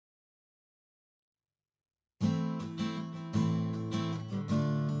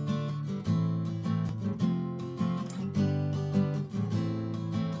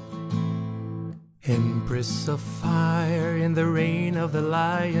Empress of Fire in the reign of the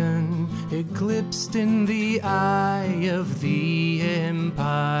lion, eclipsed in the eye of the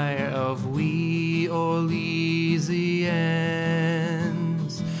empire of we Orlesians.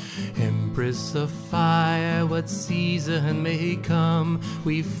 Empress of Fire, what season may come,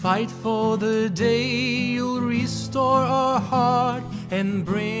 we fight for the day you'll restore our heart and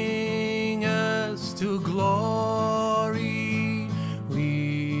bring us to glory. We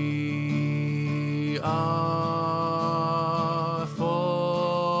are forever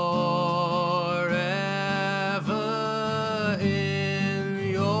in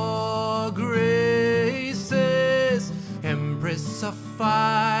your graces. Empress of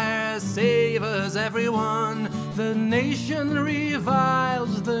Fire, save us everyone. The nation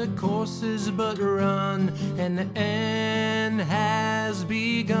reviles, the course is but run, an end has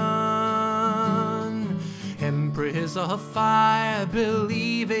begun. Empress of Fire,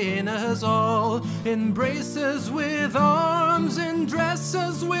 believe in us all, embrace us with arms and dress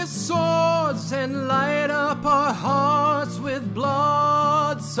us with swords, and light up our hearts with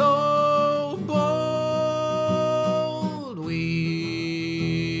blood so bold. We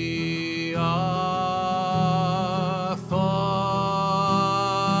are forever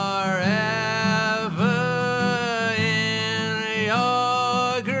in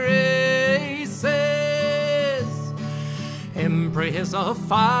your graces. Empress of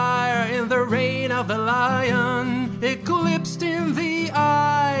Fire in the reign of the lion, eclipsed in the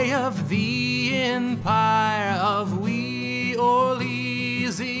eye of the empire of we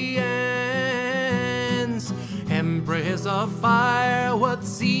Orlesians. Empress of Fire, what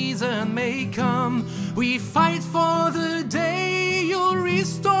season may come, we fight for the day you'll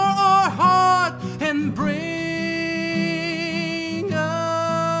restore